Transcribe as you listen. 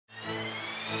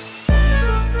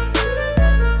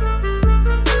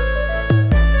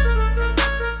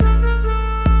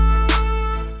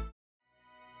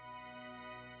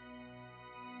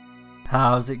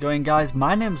How's it going, guys?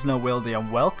 My name's NoWildy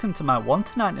and welcome to my 1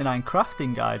 to 99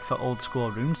 crafting guide for old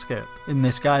school Runescape. In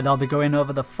this guide I'll be going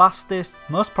over the fastest,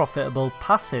 most profitable,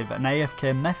 passive and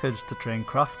AFK methods to train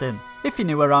crafting. If you're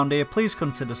new around here, please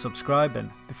consider subscribing.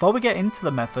 Before we get into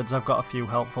the methods, I've got a few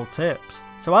helpful tips.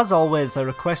 So as always, there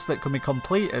are quests that can be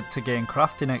completed to gain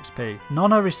crafting XP.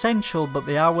 None are essential, but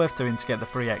they are worth doing to get the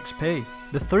free XP.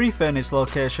 The 3 furnace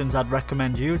locations I'd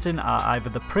recommend using are either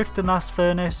the Prifddinas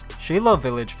furnace, Shiloh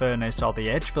Village furnace or the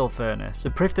Edgeville furnace. The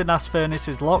Prifddinas furnace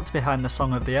is locked behind the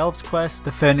Song of the Elves quest.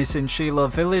 The furnace in Shiloh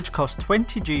Village costs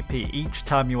 20 GP each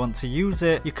time you want to use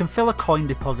it. You can fill a coin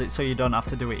deposit so you don't have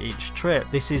to do it each trip.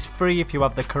 This is free if you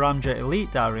have the Karamja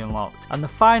Elite Diary unlocked. And the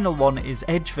final one is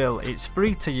Edgeville. It's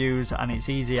free to use and it's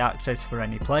easy access for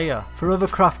any player. For other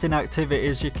crafting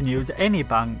activities you can use any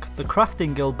bank. The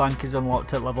Crafting Guild bank is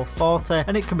unlocked at level 40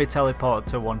 and it can be teleported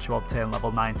to once you obtain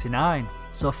level 99.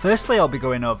 So firstly I'll be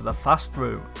going over the fast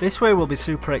route. This way will be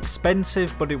super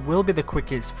expensive, but it will be the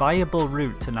quickest viable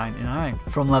route to 99.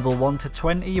 From level 1 to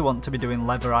 20 you want to be doing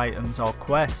lever items or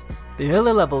quests. The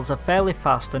early levels are fairly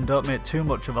fast and don't make too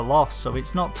much of a loss, so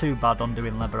it's not too bad on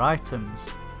doing lever items.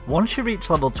 Once you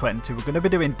reach level 20, we're going to be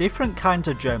doing different kinds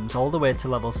of gems all the way to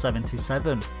level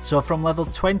 77. So from level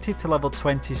 20 to level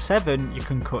 27, you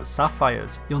can cut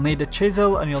sapphires. You'll need a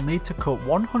chisel and you'll need to cut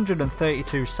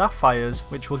 132 sapphires,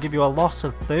 which will give you a loss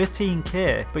of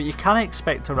 13k, but you can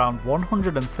expect around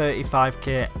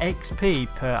 135k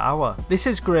XP per hour. This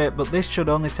is great, but this should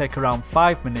only take around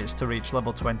 5 minutes to reach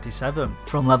level 27.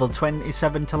 From level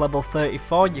 27 to level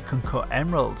 34, you can cut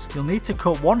emeralds. You'll need to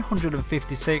cut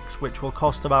 156, which will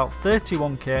cost about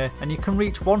 31k, and you can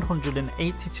reach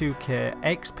 182k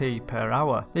XP per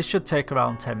hour. This should take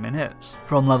around 10 minutes.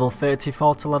 From level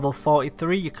 34 to level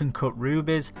 43 you can cut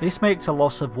rubies. This makes a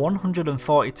loss of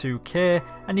 142k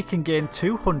and you can gain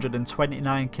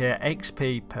 229k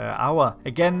XP per hour.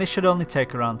 Again, this should only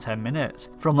take around 10 minutes.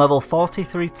 From level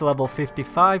 43 to level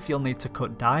 55 you'll need to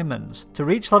cut diamonds. To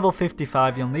reach level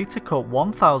 55 you'll need to cut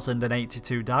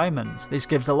 1082 diamonds. This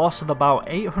gives a loss of about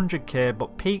 800k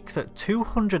but peaks at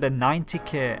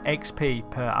 290k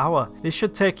XP per hour. This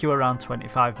should take you around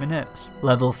 25 minutes.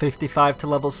 Level 55 to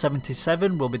level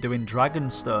 77 will be doing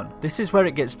Dragonstone. This is where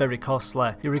it gets very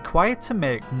costly. You're required to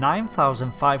make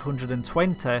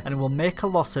 9,520 and it will make a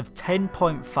loss of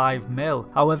 10.5 mil.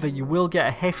 However, you will get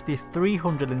a hefty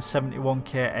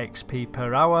 371k XP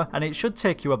per hour and it should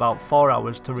take you about 4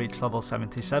 hours to reach level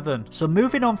 77. So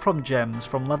moving on from gems,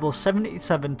 from level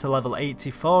 77 to level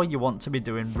 84 you want to be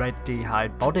doing red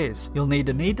D-hide bodies. You'll need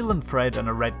a needle and thread and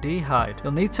a red D-hide.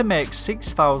 You'll need to make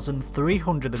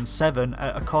 6,307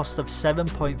 at a cost of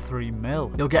 7.3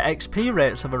 mil. You'll get XP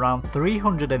rates of around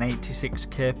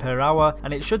 386k per hour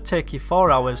and it should take you 4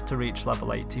 hours to reach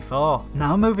level 84.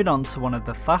 Now moving on to one of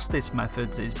the fastest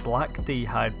methods is black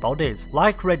D-hide bodies.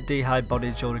 Like red D-hide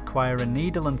bodies you'll require a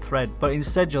needle and thread, but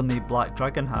instead you'll need black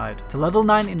dragon hide. To level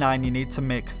 99 you need to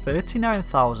make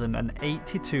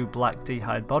 39,082 black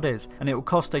D-hide bodies and it will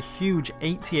cost a huge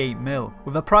 88 mil.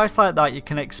 With a price like that you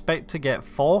can expect to get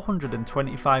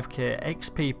 425k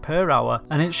XP per hour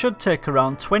and it should take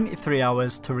around 23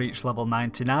 hours to reach level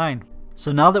 99.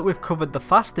 So now that we've covered the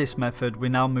fastest method, we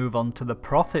now move on to the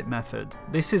profit method.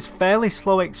 This is fairly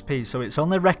slow XP, so it's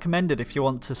only recommended if you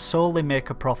want to solely make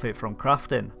a profit from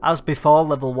crafting. As before,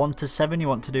 level 1 to 7 you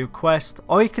want to do quest,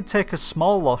 or you could take a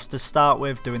small loss to start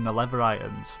with doing the lever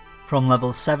items. From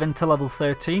level 7 to level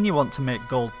 13 you want to make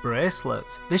gold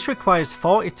bracelets. This requires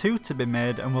 42 to be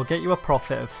made and will get you a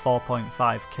profit of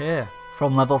 4.5k.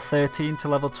 From level 13 to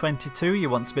level 22 you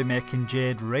want to be making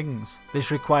jade rings. This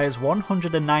requires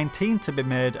 119 to be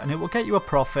made and it will get you a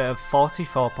profit of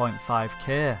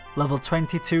 44.5k. Level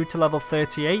 22 to level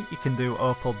 38 you can do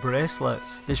opal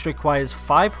bracelets. This requires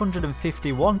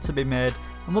 551 to be made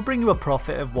and will bring you a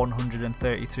profit of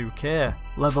 132k.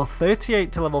 Level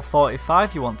 38 to level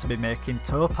 45 you want to be making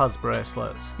topaz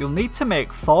bracelets. You'll need to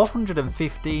make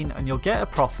 415 and you'll get a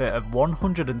profit of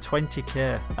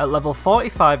 120k. At level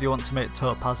 45 you want to make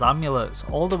topaz amulets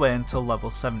all the way until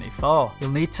level 74. You'll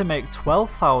need to make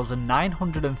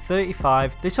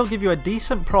 12,935. This will give you a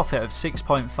decent profit of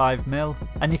 6.5 mil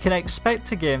and you can expect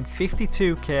to gain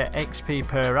 52k XP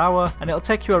per hour and it'll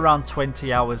take you around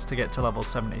 20 hours to get to level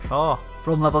 74.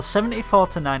 From level 74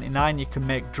 to 99 you can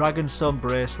make Dragonstone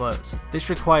bracelets. This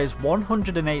requires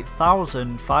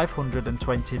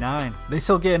 108,529. This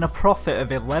will gain a profit of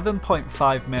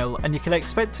 11.5 mil and you can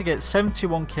expect to get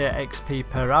 71k XP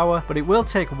per hour, but it will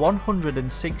take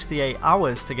 168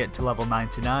 hours to get to level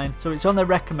 99, so it's only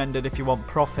recommended if you want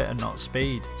profit and not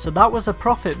speed. So that was a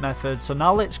profit method, so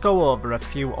now let's go over a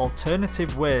few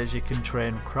alternative ways you can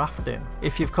train crafting.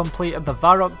 If you've completed the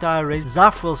Varrock diary,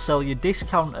 Zaf will sell you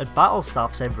discounted battle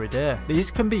staffs every day.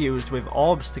 These can be used with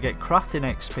orbs to get crafting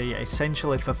XP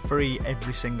essentially for free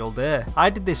every single day. I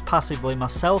did this passively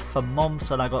myself for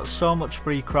months and I got so much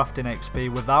free crafting XP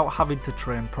without having to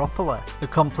train properly. The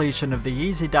completion of the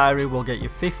easy diary will get you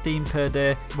 15 per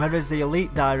day, whereas the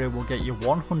elite diary will get you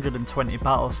 120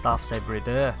 battle staffs every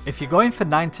day. If you're going for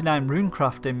 99 rune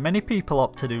crafting, many people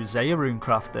opt to do Zeah rune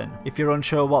crafting. If you're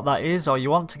unsure what that is or you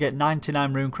want to get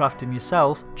 99 rune crafting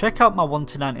yourself, check out my 1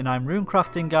 to 99 rune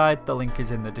crafting guide, the link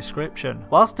is in the description.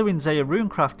 Whilst doing Zeah rune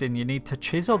crafting you need to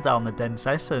chisel down the dense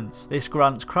essence. This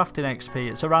grants crafting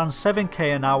XP, it's around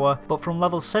 7k an hour, but from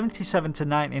level 77 to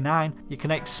 99 you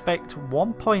can expect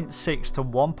 1.6 to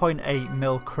 1.8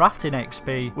 mil crafting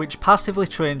XP, which passively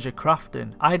trains your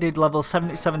crafting. I did level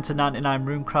 77 to 99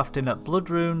 rune crafting at Blood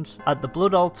Runes, at the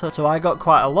Blood Altar, so I got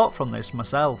quite a lot from this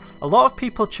myself. A lot of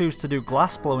people choose to do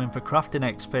glass blowing for crafting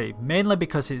XP, mainly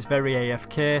because it's very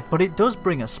AFK, but it does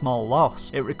bring a small loss.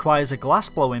 It requires a glass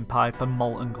blowing pipe and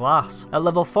molten glass. At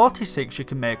level 46 you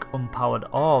can make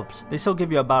unpowered orbs. This will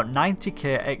give you about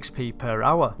 90k XP per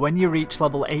hour. When you reach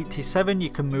level 87 you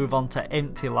can move on to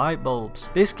empty light bulbs.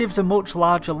 This gives a much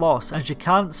larger loss as you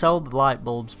can't sell the light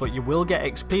bulbs, but you will get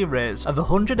XP rates of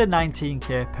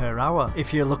 119k per hour.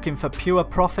 If you're looking for pure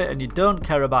profit and you don't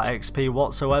care about XP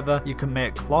whatsoever, you can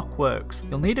make clockworks.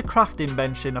 You'll need a crafting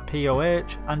bench in a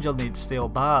POH and you'll need steel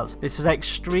bars. This is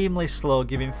extremely slow,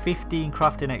 giving 15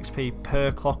 crafting XP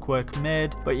per clockwork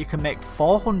made, but you can make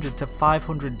 400 to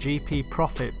 500 GP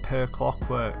profit per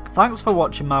clockwork. Thanks for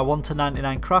watching my 1 to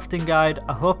 99 crafting guide.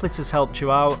 I hope this has helped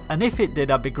you out, and if it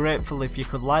did I'd be grateful if you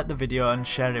could like the video and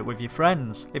share it with your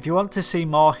friends. If you want to see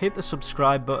more, hit the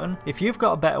subscribe button. If you've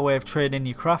got a better way of training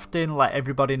your crafting, let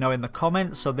everybody know in the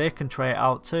comments so they can try it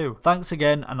out too. Thanks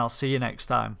again and I'll see you next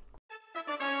time.